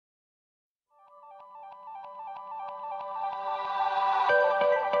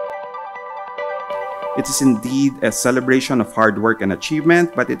It is indeed a celebration of hard work and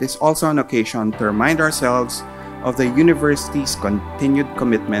achievement, but it is also an occasion to remind ourselves of the university's continued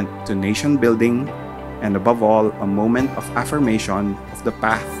commitment to nation building and, above all, a moment of affirmation of the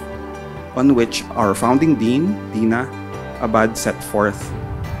path on which our founding Dean Dina Abad set forth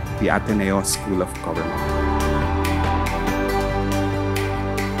the Ateneo School of Government.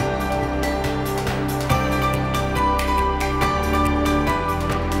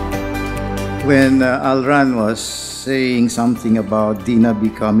 When Alran was saying something about Dina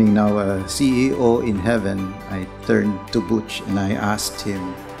becoming now a CEO in heaven, I turned to Butch and I asked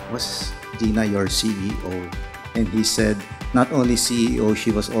him, was Dina your CEO? And he said, not only CEO,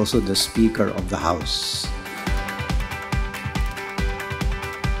 she was also the Speaker of the House.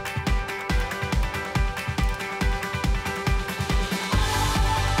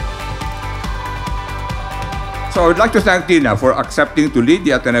 So I would like to thank Dina for accepting to lead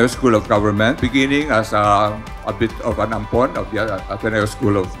the Ateneo School of Government, beginning as a bit of an ampon of the Ateneo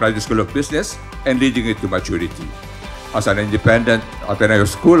Graduate School of Business and leading it to maturity as an independent Ateneo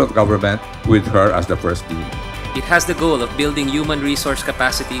School of Government with her as the first dean. It has the goal of building human resource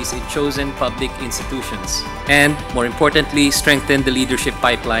capacities in chosen public institutions and, more importantly, strengthen the leadership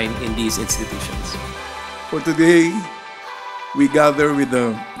pipeline in these institutions. For today, we gather with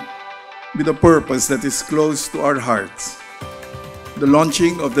a purpose that is close to our hearts, the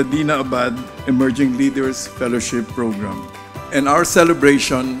launching of the Dina Abad Emerging Leaders Fellowship Program and our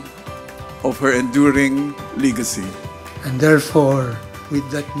celebration of her enduring legacy. And therefore, with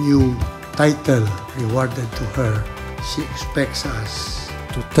that new title rewarded to her, she expects us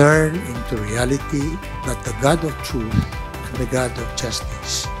to turn into reality that the God of truth and the God of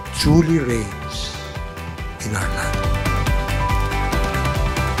justice truly reigns in our land.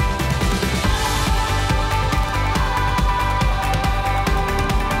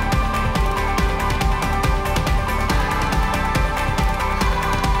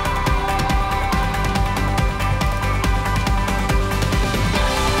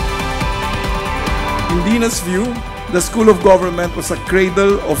 In Dina's view, the School of Government was a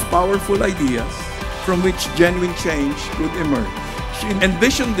cradle of powerful ideas from which genuine change could emerge. She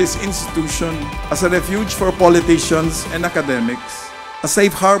envisioned this institution as a refuge for politicians and academics, a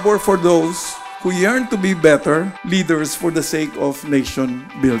safe harbor for those who yearn to be better leaders for the sake of nation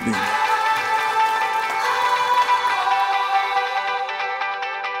building.